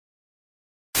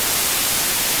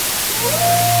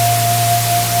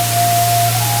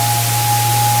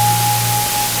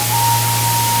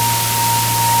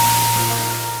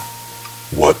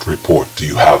What report do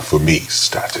you have for me,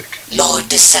 Static? Lord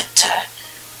Deceptor,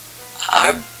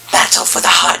 our battle for the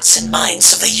hearts and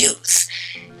minds of the youth,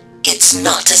 it's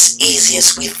not as easy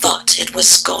as we thought it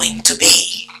was going to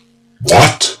be.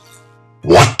 What?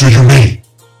 What do you mean?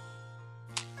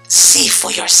 See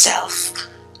for yourself,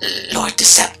 Lord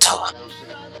Deceptor.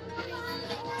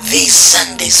 These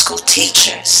Sunday school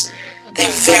teachers, they're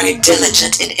very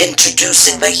diligent in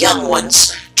introducing the young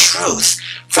ones truth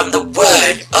from the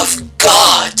Word of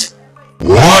God.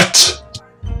 What?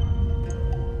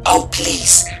 Oh,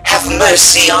 please, have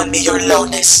mercy on me, your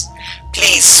lowness.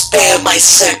 Please spare my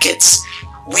circuits.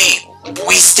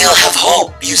 We still have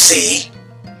hope, you see.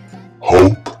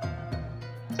 Hope?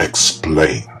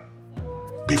 Explain,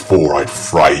 before I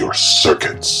fry your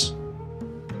circuits.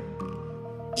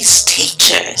 These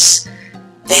teachers,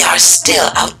 they are still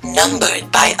outnumbered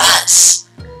by us.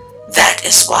 That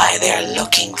is why they are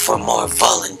looking for more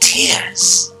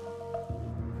volunteers.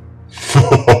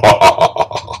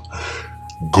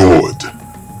 Good.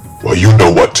 Well, you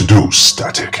know what to do,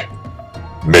 Static.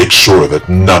 Make sure that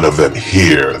none of them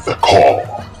hear the call.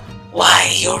 Why,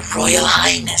 your Royal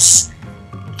Highness,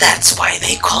 that's why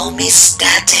they call me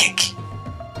Static.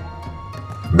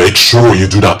 Make sure you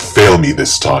do not fail me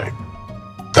this time.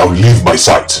 Now leave my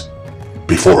sight,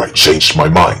 before I change my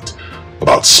mind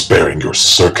about sparing your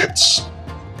circuits.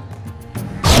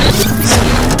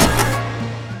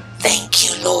 Thank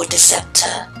you, Lord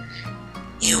Deceptor.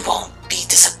 You won't be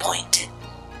disappointed.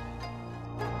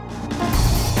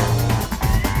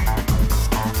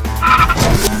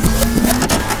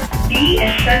 Be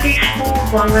a Sunday school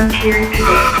volunteer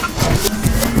today.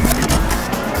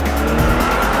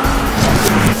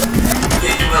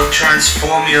 It will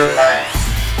transform your life.